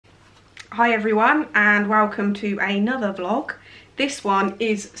Hi everyone, and welcome to another vlog. This one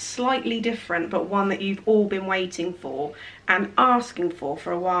is slightly different, but one that you've all been waiting for and asking for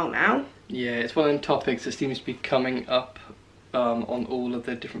a while now. Yeah, it's one of them topics that seems to be coming up on all of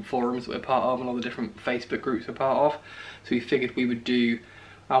the different forums that we're part of and all the different Facebook groups we're part of. So we figured we would do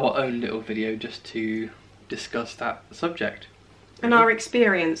our own little video just to discuss that subject. And our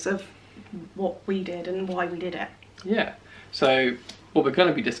experience of what we did and why we did it. Yeah, so what we're going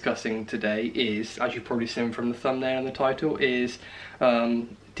to be discussing today is, as you've probably seen from the thumbnail and the title, is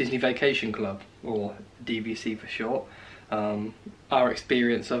Disney Vacation Club, or DVC for short. Our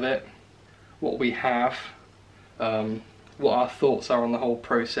experience of it, what we have, what our thoughts are on the whole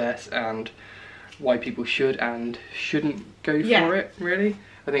process, and why people should and shouldn't go for it, really.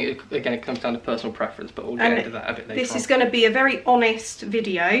 I think, again, it comes down to personal preference, but we'll get into that a bit later. This is going to be a very honest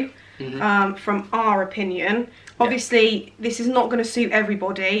video from our opinion. Obviously, this is not going to suit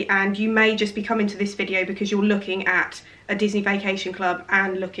everybody, and you may just be coming to this video because you're looking at a Disney Vacation Club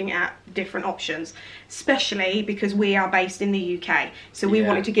and looking at different options, especially because we are based in the UK. So we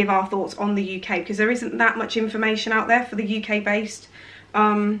wanted to give our thoughts on the UK because there isn't that much information out there for the UK-based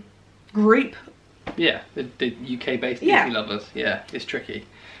group. Yeah, the UK-based Disney lovers. Yeah, it's tricky.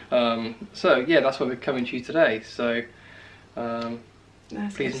 So yeah, that's why we're coming to you today. So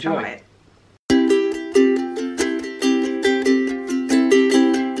please enjoy.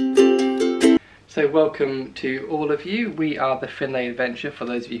 So welcome to all of you. We are the Finlay Adventure, for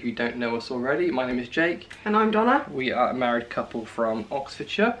those of you who don't know us already. My name is Jake. And I'm Donna. We are a married couple from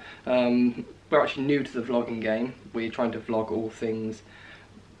Oxfordshire. We're actually new to the vlogging game. We're trying to vlog all things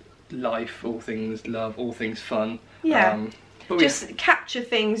life, all things love, all things fun. Yeah, just capture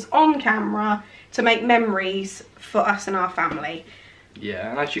things on camera to make memories for us and our family.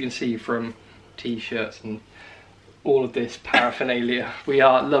 Yeah, and as you can see from t-shirts and all of this paraphernalia, we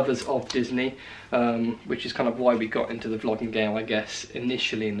are lovers of Disney, which is kind of why we got into the vlogging game, I guess,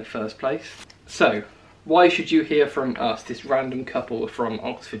 initially in the first place. So, why should you hear from us, this random couple from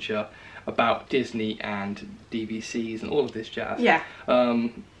Oxfordshire, about Disney and DVCs and all of this jazz? Yeah.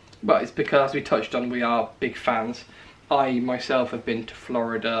 But it's because, as we touched on, we are big fans. I myself have been to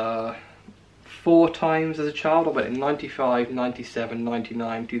Florida 4 times as a child. I went in 95, 97,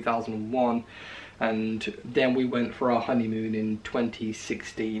 99, 2001. And then we went for our honeymoon in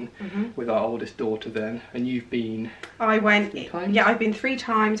 2016 with our oldest daughter then. And you've been... I went... 3 times? Yeah, I've been 3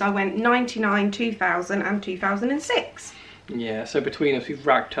 times. I went 99, 2000 and 2006. Yeah, so between us we've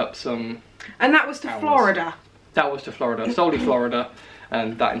racked up some... And that was to Florida. That was to Florida, solely Florida,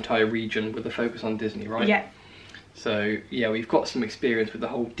 and that entire region with a focus on Disney, right? Yeah. So, yeah, we've got some experience with the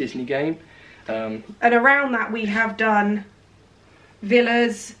whole Disney game. And around that we have done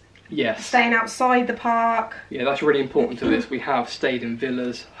villas... Yes. Staying outside the park. Yeah, that's really important to this. We have stayed in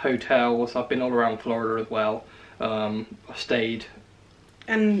villas, hotels. I've been all around Florida as well. I've stayed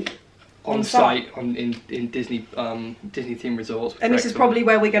and on site in Disney Disney themed resorts. And this is probably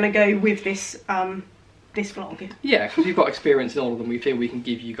where we're going to go with this this vlog. Yeah, because we've got experience in all of them. We feel we can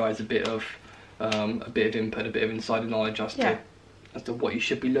give you guys a bit of input, a bit of insider knowledge as to what you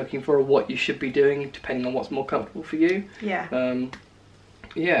should be looking for or what you should be doing, depending on what's more comfortable for you. Yeah.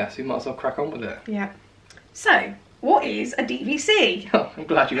 Yeah, so you might as well crack on with it. Yeah. So, what is a DVC? Oh, I'm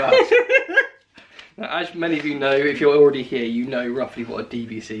glad you asked. Now, as many of you know, if you're already here, you know roughly what a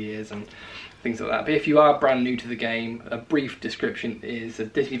DVC is and things like that. But if you are brand new to the game, a brief description is a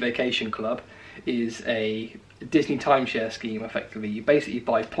Disney Vacation Club is a Disney timeshare scheme, effectively. You basically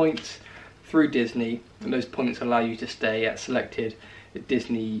buy points through Disney, and those points allow you to stay at selected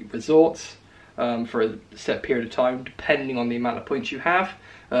Disney resorts for a set period of time, depending on the amount of points you have,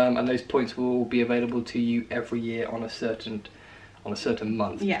 and those points will be available to you every year on a certain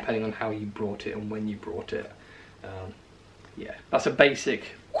month, depending on how you brought it and when you brought it. Yeah, that's a basic.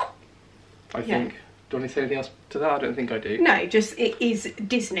 I think. Do you want to say anything else to that? I don't think I do. No, just it is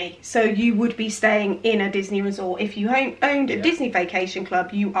Disney, so you would be staying in a Disney resort. If you owned a Disney Vacation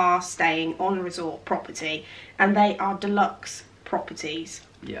Club, you are staying on resort property, and they are deluxe properties.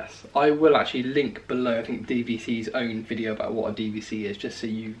 Yes, I will actually link below, I think, DVC's own video about what a DVC is, just so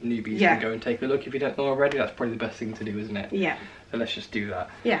you newbies can go and take a look if you don't know already. That's probably the best thing to do, isn't it? Yeah. So let's just do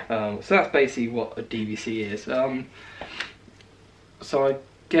that. Yeah. So that's basically what a DVC is. So I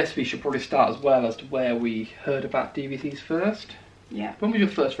guess we should probably start as well as to where we heard about DVCs first. Yeah. When was your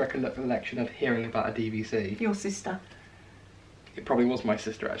first recollection of hearing about a DVC? Your sister. It probably was my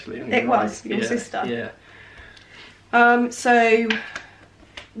sister, actually. It was your sister. Yeah. So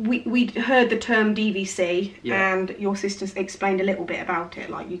we'd heard the term DVC, and your sister's explained a little bit about it.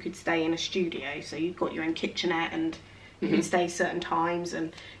 Like, you could stay in a studio, so you've got your own kitchenette, and you can stay certain times,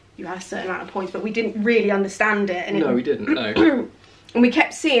 and you had a certain amount of points, but we didn't really understand it. And no, we didn't, no. And we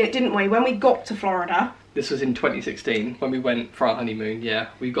kept seeing it, didn't we? When we got to Florida. This was in 2016, when we went for our honeymoon, yeah.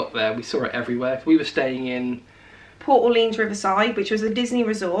 We got there, we saw it everywhere. We were staying in... Port Orleans Riverside, which was a Disney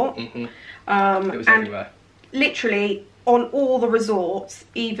resort. It was everywhere. Literally, on all the resorts,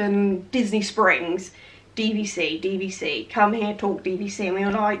 even Disney Springs, DVC, come here, talk DVC. And we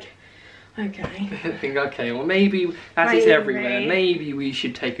were like, okay. I think, okay, well maybe, as it's everywhere, maybe we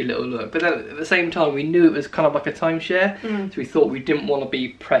should take a little look. But then at the same time, we knew it was kind of like a timeshare, so we thought we didn't want to be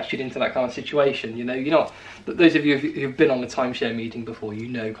pressured into that kind of situation. You know, you're not, those of you who've been on a timeshare meeting before, you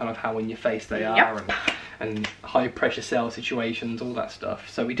know kind of how in your face they are, and high pressure sales situations, all that stuff.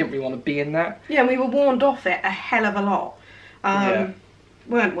 So we didn't really want to be in that. Yeah, we were warned off it a hell of a lot,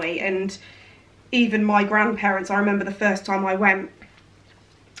 weren't we? And even my grandparents, I remember the first time I went,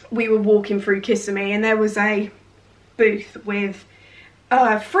 we were walking through Kissimmee and there was a booth with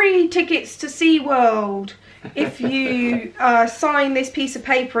free tickets to SeaWorld if you sign this piece of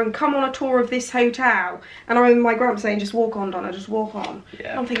paper and come on a tour of this hotel. And I remember my grandma saying, just walk on, Donna, just walk on.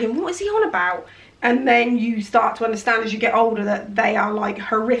 Yeah. I'm thinking, what is he on about? And then you start to understand as you get older that they are like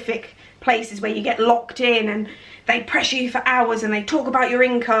horrific places where you get locked in and they pressure you for hours and they talk about your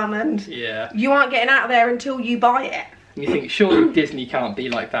income and you aren't getting out of there until you buy it. And you think, surely Disney can't be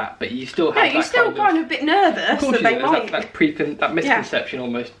like that, but you still have you're still kind of a bit nervous that they might. That misconception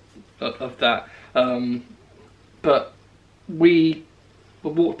almost of that. But we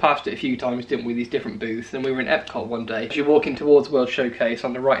walked past it a few times, didn't we, these different booths, and we were in Epcot one day. As you're walking towards World Showcase,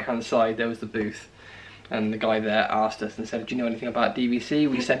 on the right hand side there was the booth, and the guy there asked us and said, do you know anything about DVC?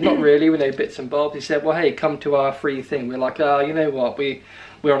 We said, not really, we know bits and bobs. He said, well, hey, come to our free thing. We're like, oh, you know what, we're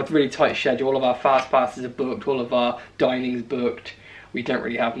on a really tight schedule, all of our fast passes are booked, all of our dining's booked, we don't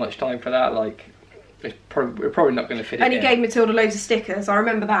really have much time for that, like, we're probably not going to fit it in. And he gave Matilda loads of stickers, I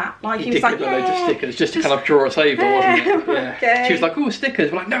remember that. Like, he was like, loads of stickers, just to kind of draw us over, wasn't it? Yeah. Okay. She was like, oh,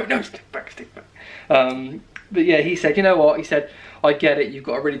 stickers. We're like, no, stick back. But yeah, he said, you know what, he said, I get it, you've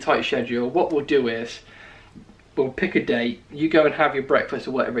got a really tight schedule, what we'll do is, we'll pick a date, you go and have your breakfast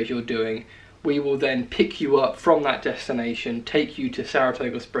or whatever it is you're doing, we will then pick you up from that destination, take you to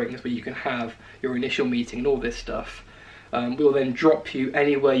Saratoga Springs where you can have your initial meeting and all this stuff. We'll then drop you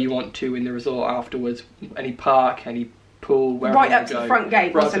anywhere you want to in the resort afterwards, any park, any pool, wherever you go. Right up to the front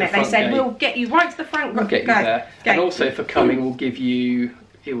gate, wasn't it? They said, we'll get you right to the front gate. We'll get you there. And also for coming, we'll give you,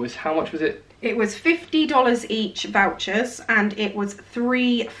 it was, how much was it? It was $50 each vouchers, and it was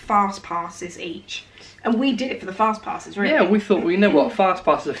 3 fast passes each. And we did it for the fast passes, really. Yeah, we thought, well, you know what, fast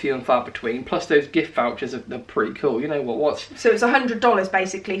passes are few and far between, plus those gift vouchers are pretty cool. You know what, So it's $100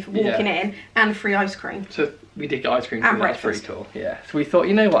 basically for walking in, and free ice cream. So we did get ice cream and too, that's pretty cool, yeah. So we thought,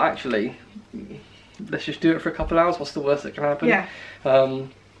 you know what, actually, let's just do it for a couple of hours, what's the worst that can happen? Yeah.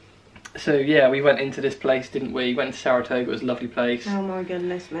 So yeah, we went into this place, didn't we? Went to Saratoga, it was a lovely place. Oh my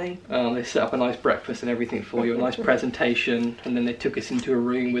goodness me. They set up a nice breakfast and everything for you, a nice presentation, and then they took us into a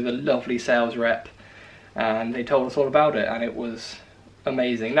room with a lovely sales rep, and they told us all about it, and it was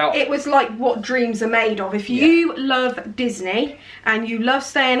amazing. Now, it was like what dreams are made of. If you love Disney, and you love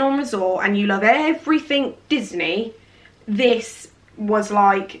staying on resort, and you love everything Disney, this was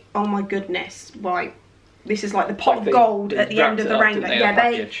like, oh my goodness, right. This is like the pot of gold at the end of the rainbow.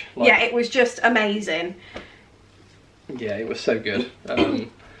 Yeah, it was just amazing. Yeah, it was so good. And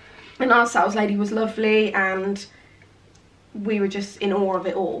our sales lady was lovely, and we were just in awe of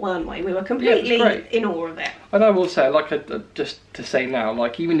it all, weren't we? We were completely in awe of it. And I will say, like, just to say now,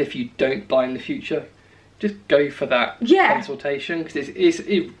 like, even if you don't buy in the future, just go for that consultation, because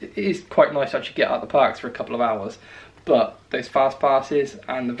it is quite nice to actually get out of the parks for a couple of hours. But those fast passes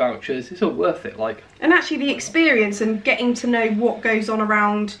and the vouchers, it's all worth it. Like, and actually the experience and getting to know what goes on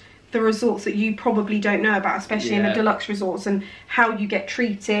around the resorts that you probably don't know about, especially in the deluxe resorts, and how you get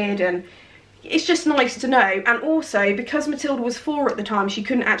treated, and it's just nice to know. And also, because Matilda was 4 at the time, she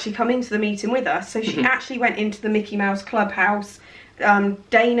couldn't actually come into the meeting with us, so she actually went into the Mickey Mouse Clubhouse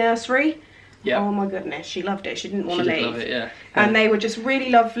day nursery. Yeah. Oh my goodness, she loved it. She didn't want to leave. Love it, yeah. And they were just really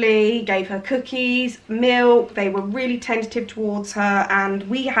lovely, gave her cookies, milk, they were really tentative towards her, and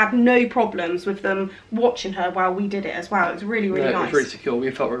we had no problems with them watching her while we did it as well. It was really, really nice. It was really secure. We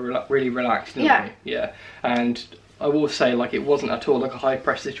felt really relaxed, didn't we? Yeah. And I will say, like, it wasn't at all like a high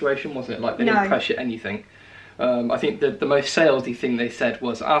pressure situation, wasn't it? Like, they didn't pressure anything. I think the most salesy thing they said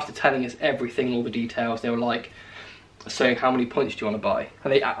was, after telling us everything, all the details, they were like, so how many points do you want to buy?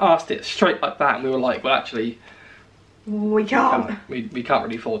 And they asked it straight like that, and we were like, well, actually, we can't. We can't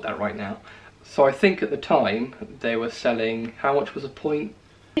really afford that right now. So I think at the time they were selling, how much was a point?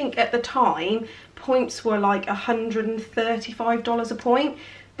 I think at the time points were like $135 a point,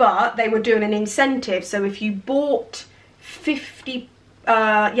 but they were doing an incentive. So if you bought 50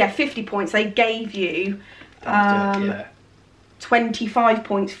 points, they gave you 25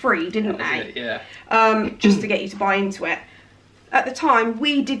 points free, didn't they? Yeah. Just to get you to buy into it. At the time,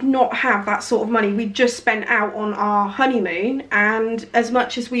 we did not have that sort of money. We just spent out on our honeymoon, and as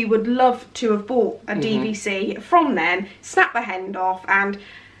much as we would love to have bought a DVC from then, snap the hand off and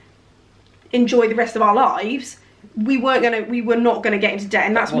enjoy the rest of our lives, we were not gonna get into debt.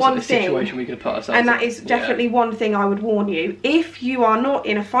 And that's one thing, situation we could put ourselves and that in. is definitely one thing I would warn you. If you are not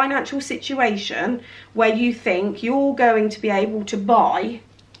in a financial situation where you think you're going to be able to buy,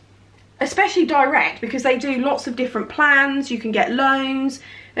 especially direct, because they do lots of different plans, you can get loans,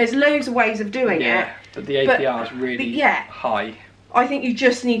 there's loads of ways of doing it. But the APR is really high. I think you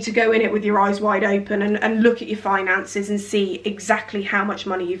just need to go in it with your eyes wide open and look at your finances and see exactly how much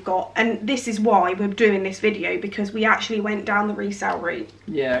money you've got. And this is why we're doing this video, because we actually went down the resale route.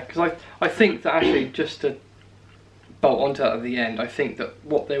 Yeah, because I think that actually, just to bolt onto that at the end, I think that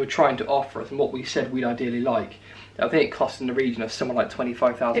what they were trying to offer us and what we said we'd ideally like, I think it cost in the region of somewhere like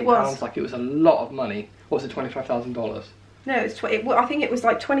 £25,000. Like, it was a lot of money. What was it, $25,000? No, I think it was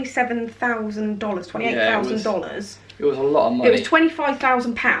like $27,000, $28,000. It was a lot of money. It was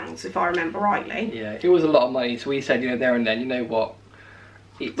 £25,000, if I remember rightly. Yeah, it was a lot of money. So we said, there and then, you know what?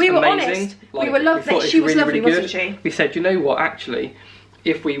 We were honest. Like, we were lovely. She was lovely, wasn't she? We said, you know what? Actually,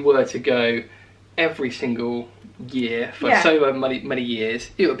 if we were to go every single year for so many years,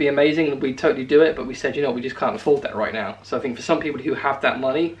 it would be amazing, and we'd totally do it. But we said, we just can't afford that right now. So I think for some people who have that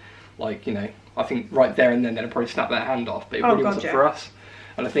money, like, I think right there and then they'd probably snap their hand off. But it really wasn't for us.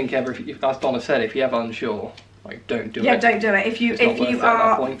 And I think, as Donna said, if you're ever unsure, like, don't do it. Yeah, don't do it. If you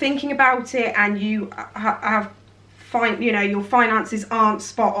are thinking about it and you your finances aren't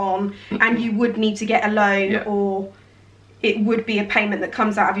spot on, and you would need to get a loan, or it would be a payment that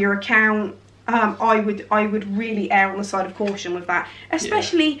comes out of your account, I would really err on the side of caution with that,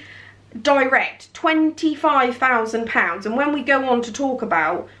 especially direct, £25,000. And when we go on to talk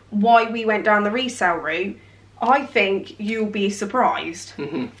about why we went down the resale route, I think you'll be surprised.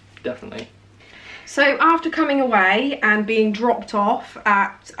 Definitely. So after coming away and being dropped off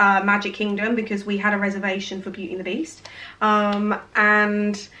at Magic Kingdom, because we had a reservation for Beauty and the Beast,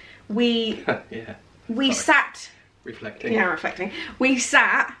 and we sat reflecting. Yeah, reflecting. We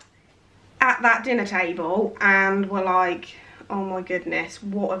sat at that dinner table and were like, oh my goodness,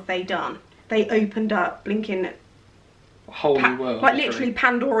 what have they done? They opened up blinking a whole new world. Like literally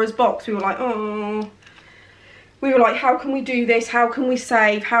Pandora's box. We were like, oh. We were like, how can we do this? How can we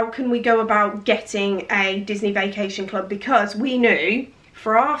save? How can we go about getting a Disney Vacation Club? Because we knew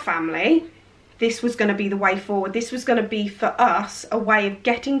for our family, this was going to be the way forward. This was going to be for us a way of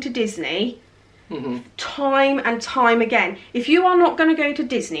getting to Disney time and time again. If you are not going to go to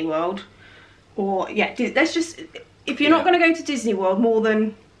Disney World, or if you're not going to go to Disney World more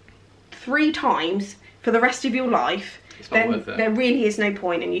than 3 times for the rest of your life, then there really is no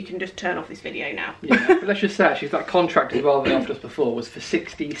point, and you can just turn off this video now. Yeah, but let's just say, actually, that contract as well they offered us before was for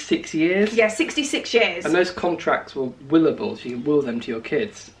 66 years. Yeah, 66 years. And those contracts were willable, so you can will them to your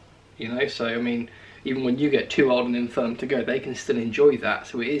kids. So I mean, even when you get too old and infirm to go, they can still enjoy that.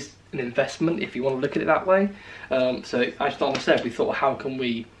 So it is an investment if you want to look at it that way. So as Donna said, we thought, well, how can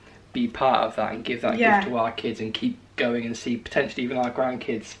we be part of that and give that gift to our kids and keep going and see potentially even our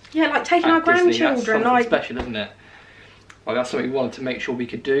grandkids? Yeah, like taking our grandchildren. That's special, isn't it? Like, that's something we wanted to make sure we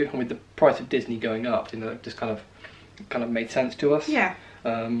could do, and with the price of Disney going up, it just kind of made sense to us. Yeah.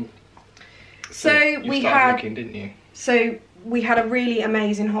 So you started looking, didn't you? So we had a really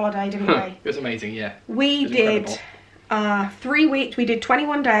amazing holiday, didn't we? It was amazing, yeah. We did 3 weeks. We did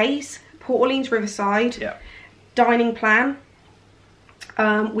 21 days. Port Orleans Riverside. Yeah. Dining plan.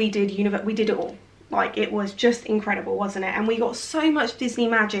 We did it all. Like, it was just incredible, wasn't it? And we got so much Disney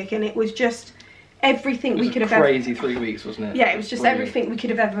magic, and it was just everything we could have ever... crazy 3 weeks, wasn't it? Yeah, it was just everything we could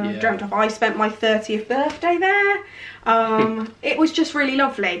have ever dreamt of. I spent my 30th birthday there. It was just really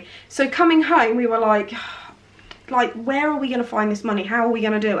lovely. So coming home, we were like, where are we going to find this money? How are we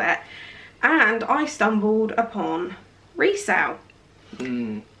going to do it? And I stumbled upon resale.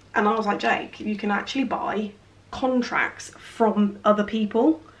 And I was like, Jake, you can actually buy contracts from other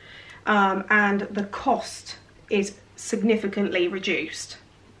people, and the cost is significantly reduced.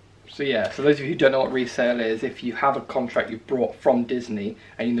 So yeah, so those of you who don't know what resale is, if you have a contract you've brought from Disney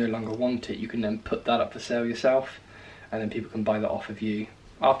and you no longer want it, you can then put that up for sale yourself, and then people can buy that off of you,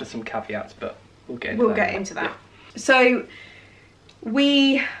 after some caveats, but we'll get into that. Yeah. So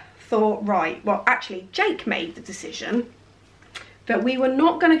we thought, right, well actually Jake made the decision that we were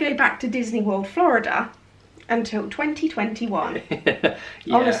not going to go back to Disney World Florida Until 2021. Yeah.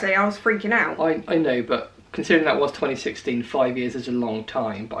 Honestly, I was freaking out. I know, but considering that was 2016, 5 years is a long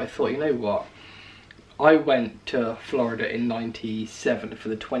time. But I thought, you know what? I went to Florida in '97 for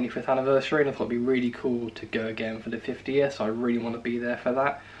the 25th anniversary, and I thought it'd be really cool to go again for the 50th. So I really want to be there for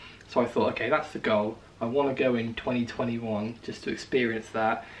that. So I thought, okay, that's the goal. I want to go in 2021 just to experience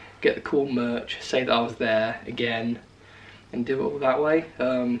that, get the cool merch, say that I was there again, and do it all that way.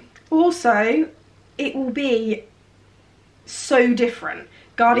 Also, it will be so different.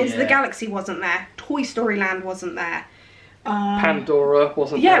 Guardians of the Yeah. Galaxy wasn't there. Toy Story Land wasn't there. Pandora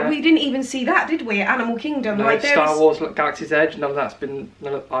wasn't Yeah, there. we didn't even see that, did we? At Animal Kingdom. No, Like, Star Wars Galaxy's Edge, I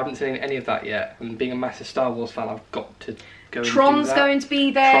haven't seen any of that yet. And being a massive Star Wars fan, I've got to go and do Tron's that. going to be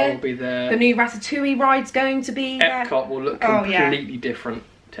there. Tron will be there. The new Ratatouille ride's going to be there. Epcot will look completely different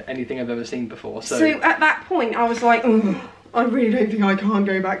to anything I've ever seen before. So at that point, I was like, I really don't think I can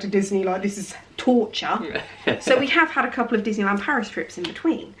go back to Disney. Like, this is torture. So we have had a couple of Disneyland Paris trips in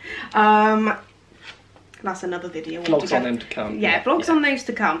between. That's another video. vlogs on them to come. Yeah, vlogs on those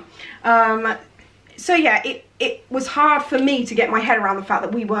to come. So yeah, it was hard for me to get my head around the fact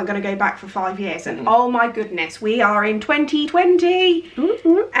that we weren't going to go back for 5 years. And oh my goodness, we are in 2020.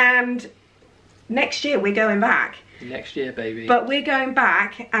 And next year we're going back. Next year, baby. But we're going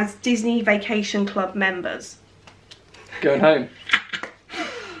back as Disney Vacation Club members. Going home.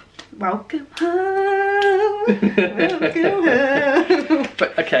 Welcome home. Welcome home.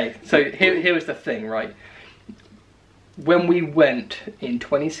 But okay, so here was the thing, right? When we went in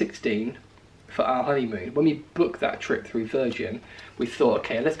 2016 for our honeymoon, when we booked that trip through Virgin, we thought,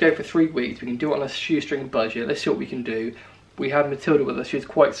 okay, let's go for 3 weeks. We can do it on a shoestring budget. Let's see what we can do. We had Matilda with us. She was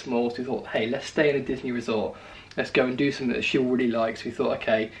quite small, so we thought, hey, let's stay in a Disney resort. Let's go and do something that she'll really like. So we thought,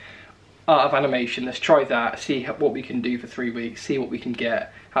 okay, art of animation, let's try that, see what we can do for 3 weeks, see what we can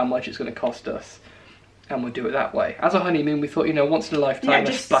get, how much it's going to cost us, and we'll do it that way. As a honeymoon, we thought, you know, once in a lifetime,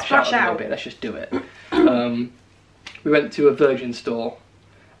 let's splash out a little bit, let's just do it. We went to a Virgin store,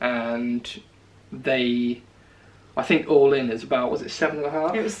 and they, I think all in is about, was it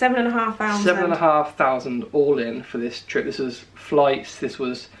 7,500? It was 7,500. 7,500 all in for this trip. This was flights, this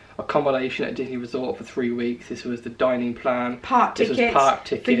was accommodation at Disney Resort for 3 weeks, this was the dining plan, park this tickets, was park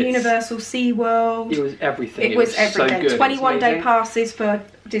tickets for Universal SeaWorld. It was everything. It was everything. So good. 21-day passes for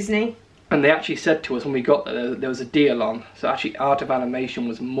Disney. And they actually said to us when we got there was a deal on. So actually Art of Animation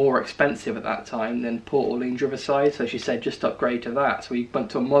was more expensive at that time than Port Orleans Riverside. So she said just upgrade to that. So we went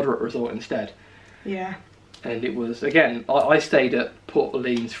to a moderate resort instead. Yeah. And it was, again, I stayed at Port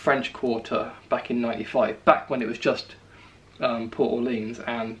Orleans French Quarter back in '95. Back when it was just Port Orleans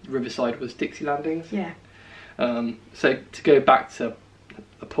and Riverside was Dixie Landings. Yeah. So to go back to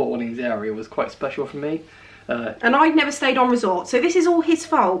the Port Orleans area was quite special for me. And I'd never stayed on resort, so this is all his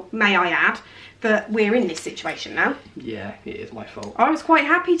fault, may I add, that we're in this situation now. Yeah, it is my fault. I was quite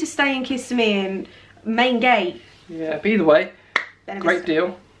happy to stay in Kissimmee main gate. Yeah, but either way, Great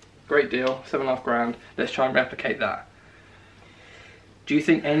deal. Great deal, 7.5 grand. Let's try and replicate that. Do you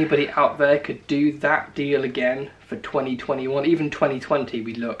think anybody out there could do that deal again for 2021? Even 2020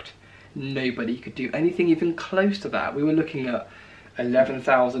 we looked. Nobody could do anything even close to that. We were looking at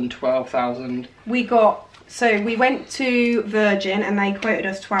 11,000, 12,000. We went to Virgin and they quoted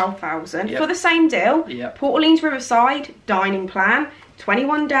us 12,000 Yep. for the same deal. Yep. Port Orleans Riverside, dining plan,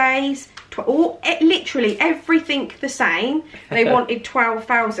 21 days, literally everything the same. They wanted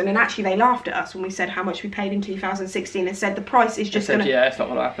 12,000 and actually they laughed at us when we said how much we paid in 2016 and said the price is just going to... Yeah, it's not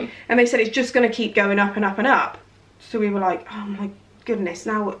going to happen. And they said it's just going to keep going up and up and up. So we were like, oh my goodness,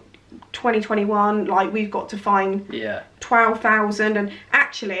 now 2021, like we've got to find 12,000 and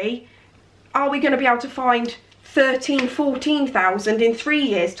actually... Are we going to be able to find 13,000, 14,000 in 3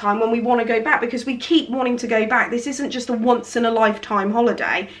 years' time when we want to go back? Because we keep wanting to go back. This isn't just a once-in-a-lifetime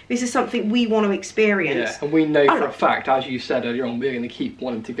holiday. This is something we want to experience. Yeah, and we know for a fact, as you said earlier on, we're going to keep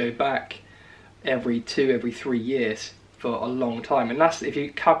wanting to go back every 3 years for a long time. And that's, if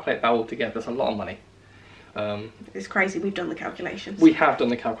you calculate that all together, that's a lot of money. It's crazy. We've done the calculations. We have done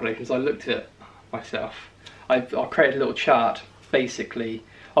the calculations. I looked at it myself. I created a little chart, basically.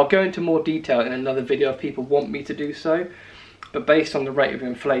 I'll go into more detail in another video if people want me to do so, but based on the rate of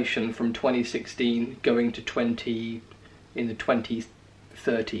inflation from 2016 going to in the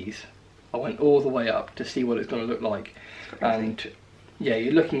 2030s, I went all the way up to see what it's going to look like. And yeah,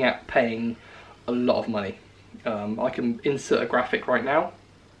 you're looking at paying a lot of money. I can insert a graphic right now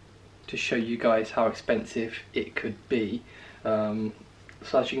to show you guys how expensive it could be. So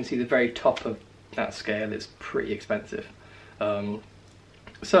as you can see, the very top of that scale is pretty expensive.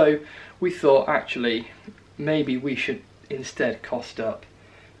 So we thought actually maybe we should instead cost up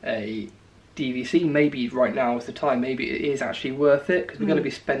a DVC, maybe right now is the time. Maybe it is actually worth it, because we're going to be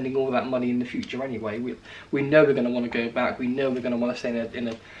spending all that money in the future anyway. We know we're going to want to go back. We know we're going to want to stay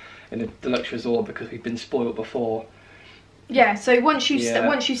in a deluxe resort because we've been spoiled before. Yeah, so once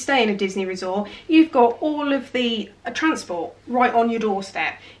you stay in a Disney resort, you've got all of the transport right on your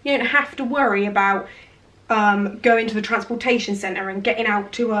doorstep. You don't have to worry about going to the transportation centre and getting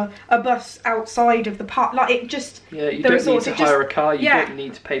out to a bus outside of the park. Like, it just... Yeah, you don't need to hire a car, you don't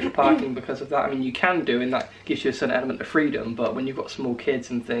need to pay for parking because of that. I mean, you can do, and that gives you a certain element of freedom, but when you've got small kids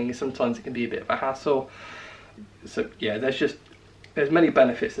and things, sometimes it can be a bit of a hassle. So, yeah, there's many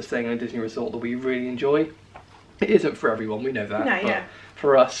benefits to staying in a Disney resort that we really enjoy. It isn't for everyone, we know that, but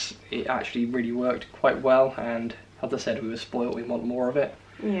for us, it actually really worked quite well, and as I said, we were spoiled, we want more of it,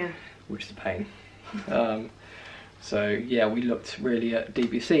 which is a pain. So yeah, we looked really at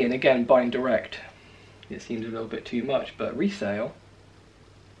DVC, and again, buying direct, it seems a little bit too much, but resale,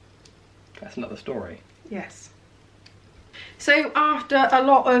 that's another story. Yes. So after a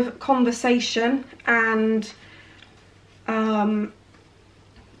lot of conversation and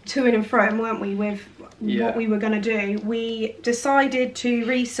to-ing and fro-ing, weren't we, with what we were going to do, we decided to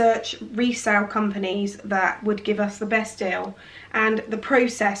research resale companies that would give us the best deal and the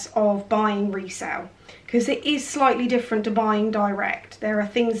process of buying resale, because it is slightly different to buying direct. There are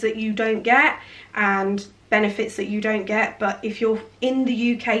things that you don't get and benefits that you don't get, but if you're in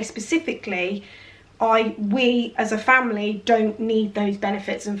the UK specifically, we as a family don't need those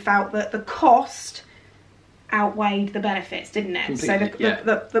benefits and felt that the cost outweighed the benefits, didn't it? Completely,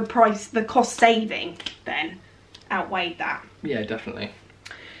 so the cost saving then outweighed that. Yeah, definitely.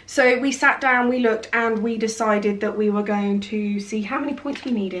 So we sat down, we looked, and we decided that we were going to see how many points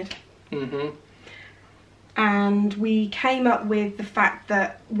we needed. And we came up with the fact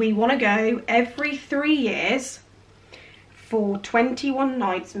that we want to go every 3 years for 21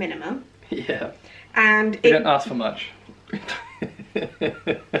 nights minimum. Yeah. And we don't ask for much.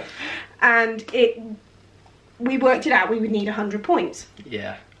 And we worked it out, we would need 100 points.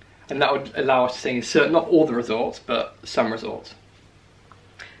 Yeah, and that would allow us to stay in certain, not all the resorts, but some resorts.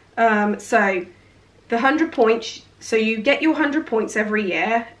 So the 100 points, so you get your 100 points every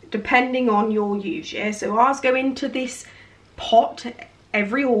year, depending on your use year. So ours go into this pot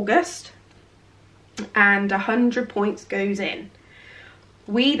every August, and 100 points goes in.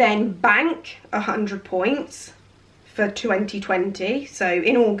 We then bank 100 points for 2020, so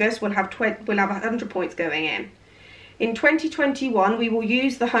in August we'll have 100 points going in. In 2021 we will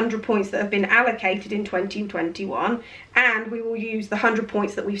use the 100 points that have been allocated in 2021, and we will use the 100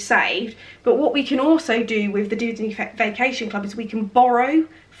 points that we've saved. But what we can also do with the Disney Vacation Club is we can borrow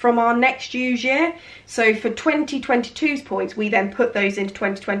from our next use year. So for 2022's points, we then put those into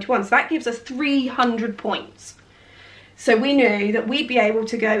 2021, so that gives us 300 points. So we knew that we'd be able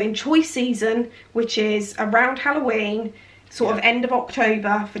to go in choice season, which is around Halloween, sort of end of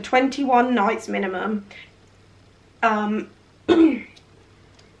October, for 21 nights minimum. And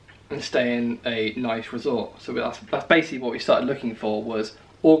stay in a nice resort. So that's basically what we started looking for, was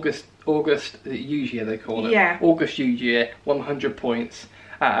August use year they call it. Yeah. August use year, 100 points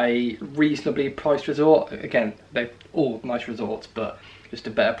at a reasonably priced resort. Again, they're all nice resorts, but just a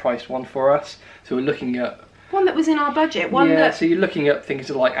better priced one for us. So we're looking at one that was in our budget. So you're looking at things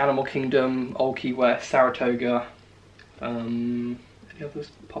like Animal Kingdom, Old Key West, Saratoga. Any others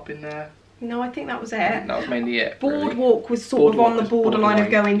pop in there? No, I think that was it. That was mainly it. Boardwalk was sort of on the borderline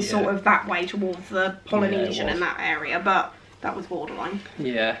of going sort of that way towards the Polynesian and that area, but that was borderline.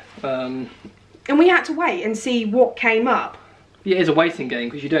 Yeah. And we had to wait and see what came up. Yeah, it's a waiting game,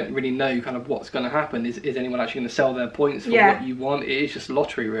 because you don't really know kind of what's going to happen. Is anyone actually going to sell their points for what you want? It is just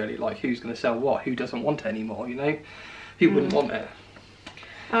lottery, really. Like, who's going to sell what? Who doesn't want it anymore, you know? Who wouldn't want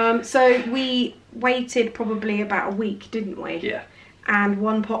it? So we waited probably about a week, didn't we? Yeah. And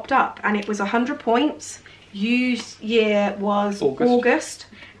one popped up, and it was 100 points. Use year was August,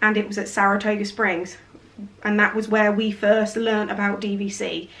 and it was at Saratoga Springs. And that was where we first learnt about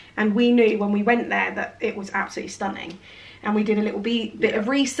DVC. And we knew when we went there that it was absolutely stunning. And we did a little bit of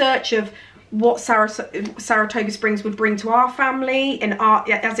research of what Saratoga Springs would bring to our family, and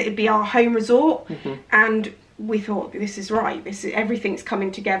as it would be our home resort. And we thought, this is right. Everything's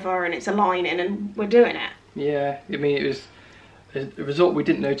coming together and it's aligning, and we're doing it. Yeah, I mean, it was a resort we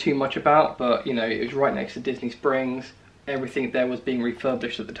didn't know too much about, but you know, it was right next to Disney Springs. Everything there was being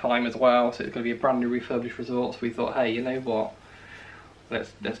refurbished at the time as well, so it's going to be a brand new refurbished resort. So we thought, hey, you know what?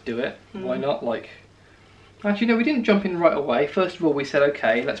 Let's do it. Why not? Like. Actually, no, we didn't jump in right away. First of all, we said,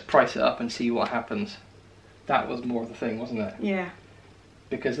 okay, let's price it up and see what happens. That was more of the thing, wasn't it? Yeah.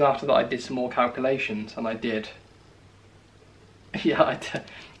 Because after that, I did some more calculations, and I did. Yeah,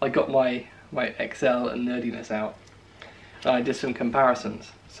 I got my my Excel and nerdiness out. And I did some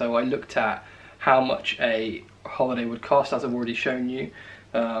comparisons. So I looked at how much a holiday would cost, as I've already shown you,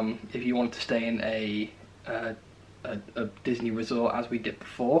 if you want to stay in a Disney resort, as we did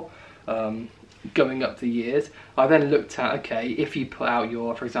before, going up the years. I then looked at, okay, if you put out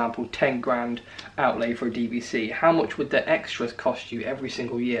your, for example, 10 grand outlay for a DVC, how much would the extras cost you every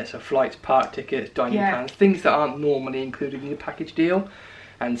single year? So flights, park tickets, dining plans, things that aren't normally included in your package deal,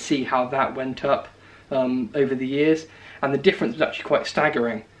 and see how that went up over the years. And the difference was actually quite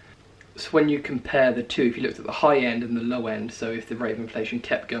staggering. So when you compare the two, if you looked at the high end and the low end, so if the rate of inflation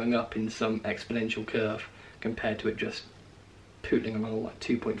kept going up in some exponential curve compared to it just pootling along like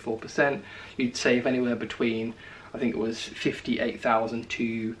 2.4%, you'd save anywhere between, I think it was 58,000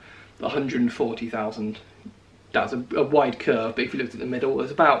 to 140,000. That's a wide curve, but if you looked at the middle, it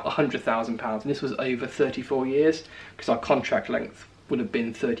was about £100,000, and this was over 34 years, because our contract length would have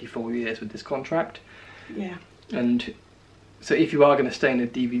been 34 years with this contract. Yeah. And so if you are going to stay in a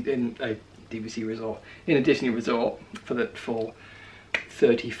DVC resort, in a Disney resort for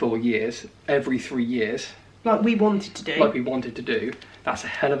 34 years, every 3 years, like we wanted to do, that's a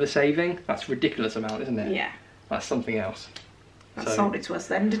hell of a saving. That's a ridiculous amount, isn't it? Yeah. That's something else. That sold it to us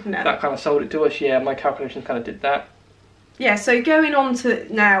then, didn't it? That kind of sold it to us, yeah. My calculations kind of did that. Yeah, so going on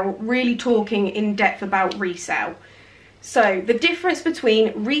to now really talking in depth about resale. So the difference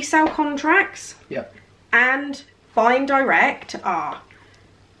between resale contracts and buying direct are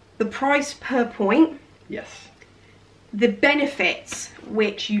the price per point. Yes. The benefits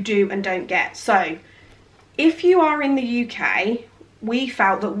which you do and don't get. So if you are in the UK, we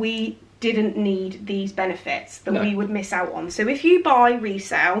felt that we didn't need these benefits that we would miss out on. So if you buy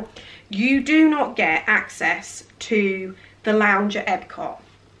resale, you do not get access to the lounge at Epcot,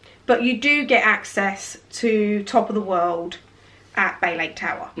 but you do get access to Top of the World at Bay Lake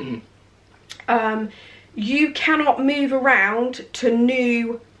Tower. You cannot move around to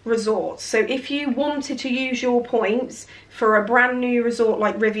new resorts. So if you wanted to use your points for a brand new resort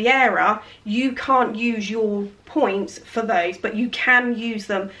like Riviera, you can't use your points for those, but you can use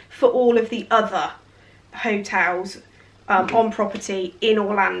them for all of the other hotels on property in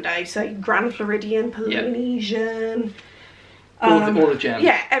Orlando. So Grand Floridian, Polynesian, all the gems.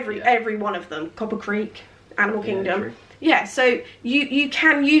 Yeah, every one of them. Copper Creek, Animal Kingdom. Yeah, so you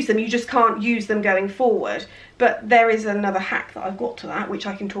can use them, you just can't use them going forward. But there is another hack that I've got to that, which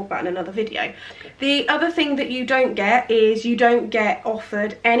I can talk about in another video. Okay. The other thing that you don't get is you don't get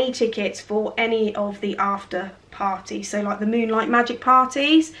offered any tickets for any of the after parties. So like the Moonlight Magic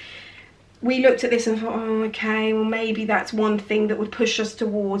parties. We looked at this and thought, oh, okay, well maybe that's one thing that would push us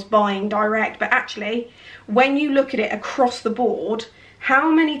towards buying direct. But actually, when you look at it across the board,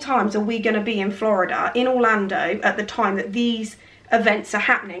 how many times are we going to be in Florida, in Orlando, at the time that these events are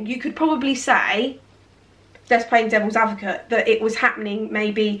happening? You could probably say, just playing devil's advocate, that it was happening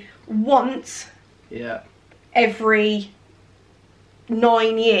maybe once every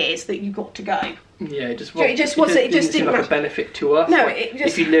 9 years that you got to go. Yeah, it just didn't seem like a benefit to us. No, like,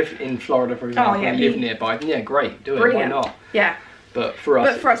 if you live in Florida, for example, and live nearby, then yeah, great, do it. Brilliant. Why not? Yeah. But for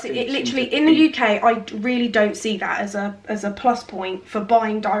us, it literally in the UK, I really don't see that as a plus point for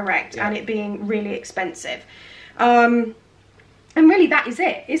buying direct and it being really expensive. And really, that is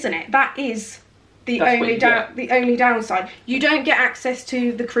it, isn't it? That is the only downside. You don't get access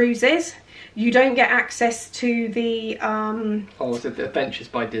to the cruises. You don't get access to the is it the Adventures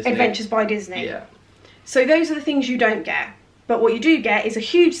by Disney? Adventures by Disney. Yeah. So those are the things you don't get. But what you do get is a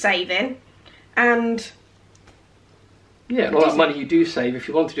huge saving, and yeah, all that money you do save, if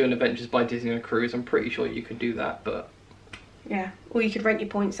you want to do an Adventures by Disney on a cruise, I'm pretty sure you could do that, but yeah, or you could rent your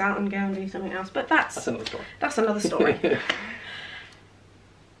points out and go and do something else, but that's another story. That's another story.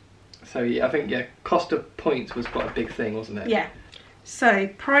 So yeah, I think cost of points was quite a big thing, wasn't it? Yeah. So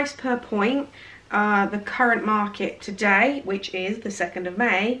price per point, the current market today, which is the 2nd of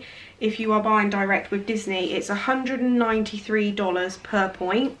May, if you are buying direct with Disney, it's $193 per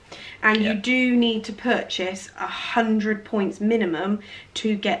point, and you do need to purchase 100 points minimum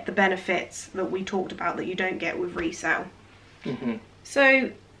to get the benefits that we talked about that you don't get with resale.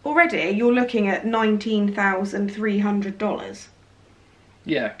 So already you're looking at $19,300.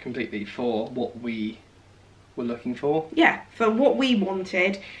 Yeah, completely, for what we were looking for. Yeah, for what we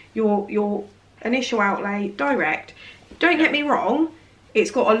wanted, your initial outlay direct. Don't get me wrong, it's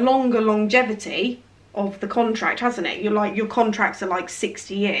got a longer longevity of the contract, hasn't it? Your contracts are like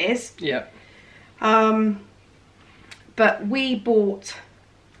 60 years. Yeah. But we bought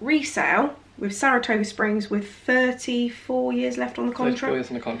resale with Saratoga Springs with 34 years left on the contract. 34 years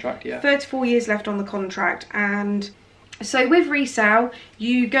on the contract, yeah. 34 years left on the contract, and So with Resale,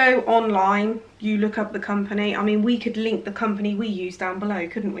 you go online, you look up the company. I mean, we could link the company we use down below,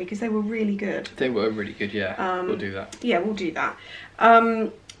 couldn't we? Because they were really good. They were really good, yeah. We'll do that. Yeah, we'll do that.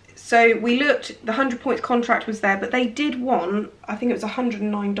 So we looked, the 100 points contract was there, but they did want, I think it was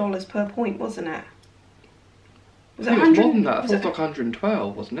 $109 per point, wasn't it? Was it more than that? I thought it was like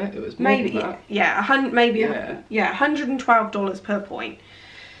 112, wasn't it? It was more maybe, than that. Yeah, $112 per point.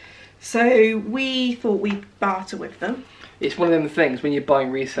 So we thought we'd barter with them. It's one of them things, when you're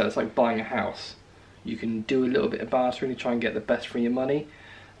buying resale, it's like buying a house. You can do a little bit of bartering to try and get the best for your money.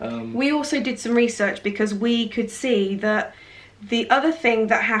 We also did some research because we could see that the other thing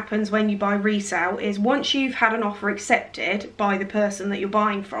that happens when you buy resale is once you've had an offer accepted by the person that you're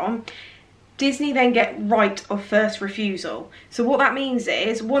buying from, Disney then get right of first refusal. So what that means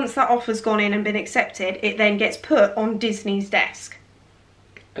is once that offer's gone in and been accepted, it then gets put on Disney's desk.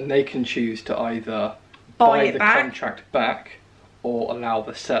 And they can choose to either buy the contract back or allow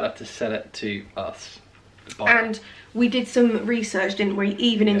the seller to sell it to us. And we did some research, didn't we,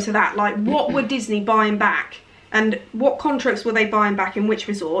 even into that. Like, what were Disney buying back? And what contracts were they buying back in which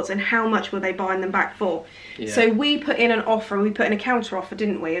resorts, and how much were they buying them back for? Yeah. So we put in an offer, we put in a counter offer,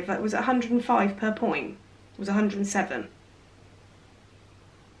 didn't we? It was 105 per point. It was 107.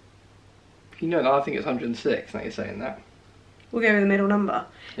 You know, I think it's 106, now you're saying that. We'll go with the middle number.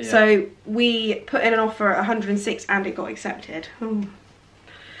 Yeah. So we put in an offer at 106 and it got accepted. Ooh.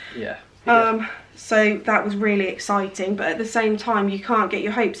 Yeah. So that was really exciting, but at the same time you can't get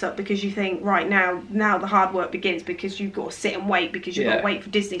your hopes up because you think, right, now the hard work begins, because you've got to sit and wait, because you've got to wait for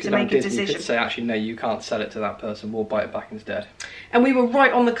Disney to make a decision. Disney could say, actually no, you can't sell it to that person, we'll buy it back instead. And we were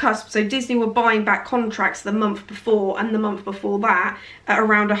right on the cusp. So Disney were buying back contracts the month before and the month before that at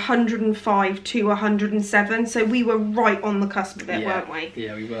around 105 to 107. So we were right on the cusp of it, weren't we?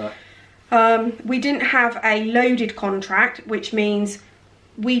 Yeah, we were. We didn't have a loaded contract, which means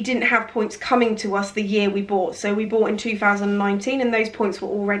we didn't have points coming to us the year we bought. So we bought in 2019 and those points were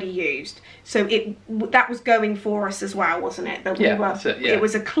already used. So that was going for us as well, wasn't it? That that's it, yeah. It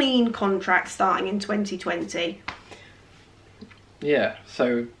was a clean contract starting in 2020. Yeah,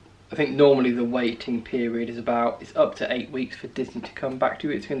 so I think normally the waiting period is it's up to 8 weeks for Disney to come back to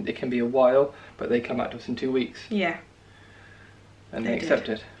you. It can be a while, but they come back to us in 2 weeks. Yeah. And they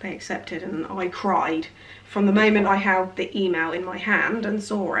accepted. They accepted, and I cried from the moment I held the email in my hand and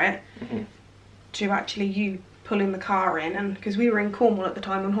saw it to actually you pulling the car in, and because we were in Cornwall at the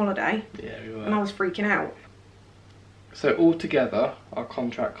time on holiday. Yeah, we were. And I was freaking out. So altogether, our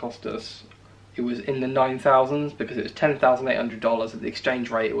contract cost us, it was in the 9,000s because it was $10,800. At the exchange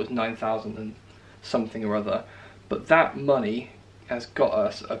rate, it was 9,000 and something or other. But that money has got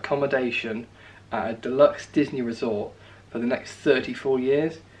us accommodation at a deluxe Disney resort for the next 34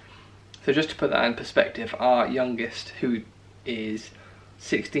 years. So just to put that in perspective, our youngest, who is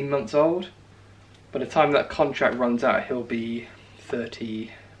 16 months old, by the time that contract runs out, he'll be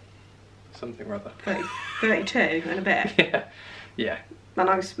 30 something or other. 32 and a bit. Yeah, yeah.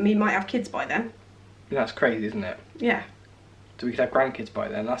 And we might have kids by then. That's crazy, isn't it? Yeah. So we could have grandkids by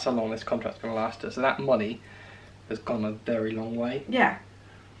then. That's how long this contract's going to last us. So that money has gone a very long way. Yeah.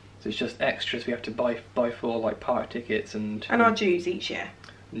 So it's just extras we have to buy for, like park tickets and our dues each year.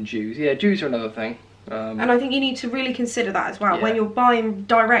 And dues, yeah, dues are another thing. And I think you need to really consider that as well when you're buying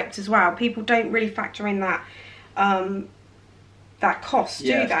direct as well. People don't really factor in that that cost, do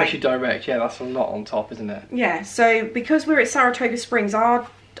they? Especially direct. Yeah, that's a lot on top, isn't it? Yeah. So because we're at Saratoga Springs, our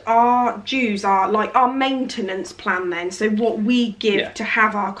dues are like our maintenance plan then. So what we give to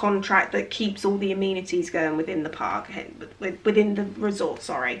have our contract that keeps all the amenities going within the park, within the resort,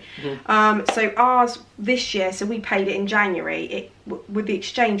 sorry. So ours this year, so we paid it in January, with the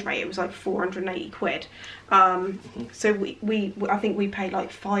exchange rate it was like 480 quid. So I think we paid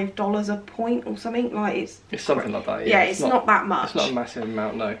like $5 a point or something, like it's something like that. Yeah, it's not that much. It's not a massive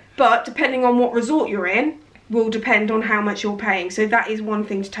amount, no. But depending on what resort you're in, will depend on how much you're paying. So that is one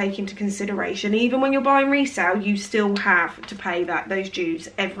thing to take into consideration. Even when you're buying resale, you still have to pay those dues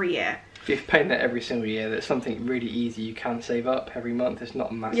every year. If you're paying that every single year, that's something really easy you can save up every month. It's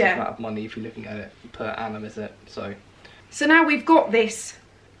not a massive amount of money if you're looking at it per annum, is it? So now we've got this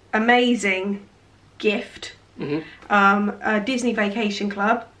amazing gift, a Disney Vacation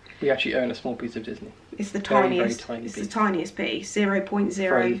Club. We actually own a small piece of Disney. It's the tiniest. Very tiny piece. The tiniest piece,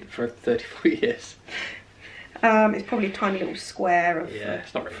 0.0 for 34 years. It's probably a tiny little square of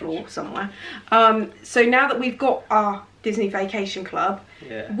it's not floor somewhere. So now that we've got our Disney Vacation Club,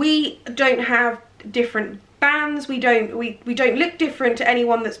 we don't have different bands. We don't look different to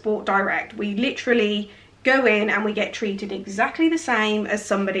anyone that's bought direct. We literally go in and we get treated exactly the same as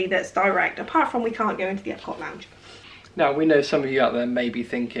somebody that's direct, apart from we can't go into the Epcot Lounge. Now, we know some of you out there may be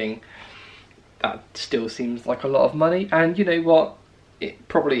thinking, that still seems like a lot of money, and you know what, it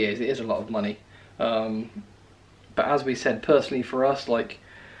probably is, it is a lot of money. But as we said, personally for us, like,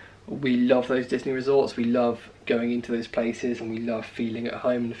 we love those Disney resorts, we love going into those places, and we love feeling at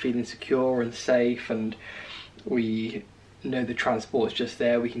home and feeling secure and safe, and we know the transport's just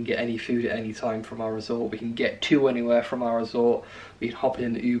there. We can get any food at any time from our resort, we can get to anywhere from our resort, we can hop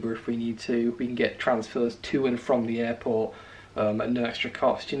in an Uber if we need to, we can get transfers to and from the airport at no extra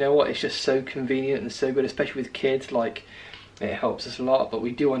cost. You know what, it's just so convenient and so good, especially with kids. Like, it helps us a lot, but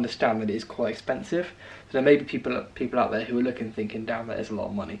we do understand that it is quite expensive. So there may be people out there who are looking, thinking, damn, that is a lot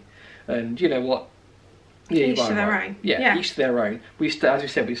of money. And you know what, yeah, each to their own. Yeah, each to their own. As we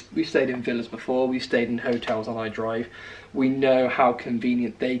said, we stayed in villas before, we stayed in hotels on iDrive. We know how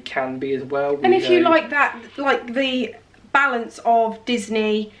convenient they can be as well. And if you like that, like the balance of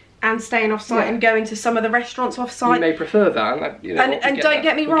Disney and staying off site and going to some of the restaurants off site, you may prefer that. You know, and don't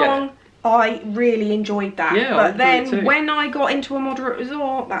get me wrong, I really enjoyed that. Yeah, but then when I got into a moderate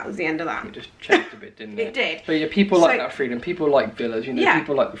resort, that was the end of that. It just changed a bit, didn't it? It did. But yeah, people like that freedom. People like villas, you know,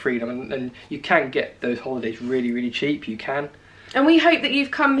 people like the freedom, and you can get those holidays really, really cheap. You can. And we hope that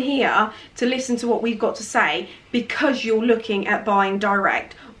you've come here to listen to what we've got to say because you're looking at buying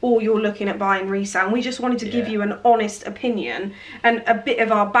direct or you're looking at buying resale. And we just wanted to give you an honest opinion and a bit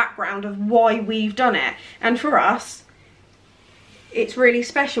of our background of why we've done it. And for us, it's really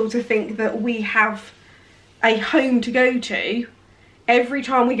special to think that we have a home to go to every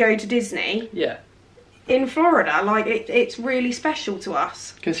time we go to Disney. Yeah. In Florida, like it's really special to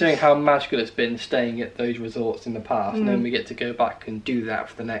us. Considering how magical it's been staying at those resorts in the past, and then we get to go back and do that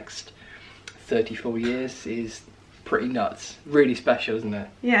for the next 34 years is pretty nuts. Really special, isn't it?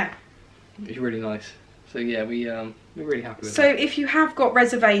 Yeah. It's really nice. So yeah, we're really happy with that. So if you have got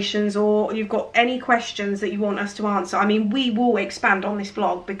reservations or you've got any questions that you want us to answer, I mean, we will expand on this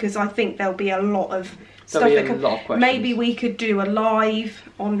vlog because I think there'll be a lot of stuff. Maybe we could do a live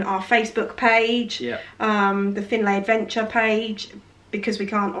on our Facebook page, the Finlay Adventure page, because we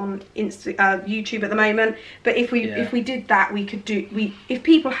can't on YouTube at the moment. But if we did that, we could do. If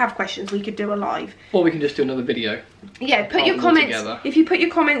people have questions, we could do a live. Or we can just do another video. Yeah, put your comments. If you put your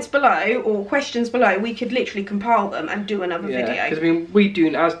comments below or questions below, we could literally compile them and do another video. Because I mean, we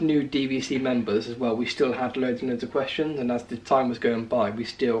do as new DVC members as well. We still had loads and loads of questions, and as the time was going by, there's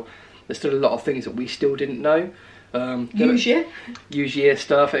still a lot of things that we still didn't know. Use year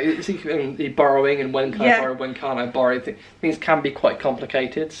stuff. It's borrowing and when can I borrow, when can't I borrow. Things can be quite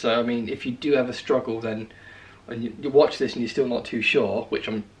complicated. So I mean, if you do have a struggle, then and you watch this and you're still not too sure, which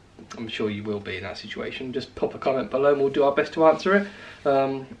I'm sure you will be in that situation, just pop a comment below and we'll do our best to answer it.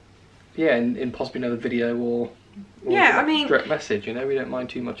 Yeah, in possibly another video or I mean, direct message. You know, we don't mind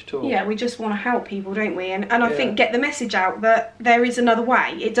too much at all. Yeah, we just want to help people, don't we? And I think get the message out that there is another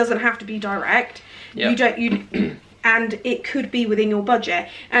way. It doesn't have to be direct. And it could be within your budget.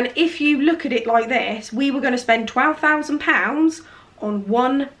 And if you look at it like this, we were going to spend £12,000 on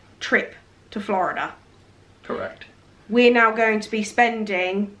one trip to Florida. Correct. We're now going to be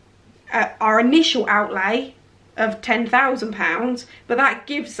spending our initial outlay of £10,000, but that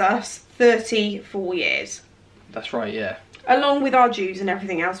gives us 34 years. That's right, yeah. Along with our dues and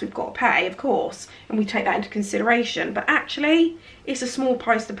everything else we've got to pay, of course, and we take that into consideration. But actually, it's a small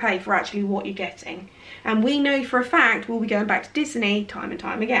price to pay for actually what you're getting. And we know for a fact we'll be going back to Disney time and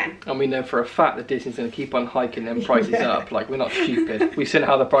time again. And we know for a fact that Disney's going to keep on hiking them prices up. Like, we're not stupid. We've seen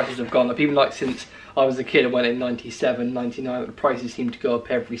how the prices have gone up. Even like since I was a kid, I went in 97, 99, the prices seem to go up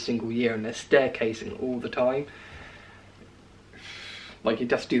every single year and they're staircasing all the time. Like, you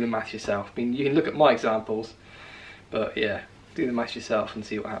just do the math yourself. I mean, you can look at my examples, but yeah, do the math yourself and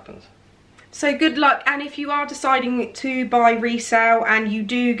see what happens. So good luck, and if you are deciding to buy resale and you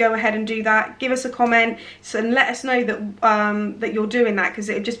do go ahead and do that, give us a comment and let us know that that you're doing that, because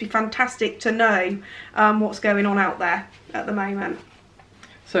it would just be fantastic to know what's going on out there at the moment.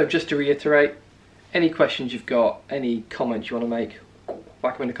 So just to reiterate, any questions you've got, any comments you want to make,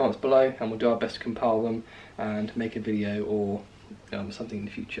 whack them in the comments below and we'll do our best to compile them and make a video or something in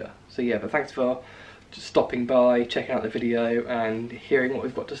the future. So yeah, but thanks for just stopping by, checking out the video and hearing what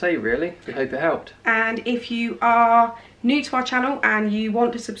we've got to say, really. We hope it helped. And if you are new to our channel and you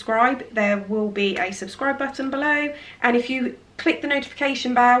want to subscribe, there will be a subscribe button below, and if you click the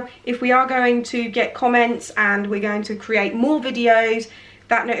notification bell, if we are going to get comments and we're going to create more videos,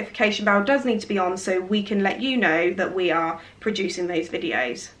 that notification bell does need to be on so we can let you know that we are producing those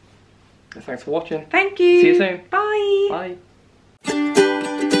videos. Thanks for watching. Thank you. See you soon. Bye. Bye.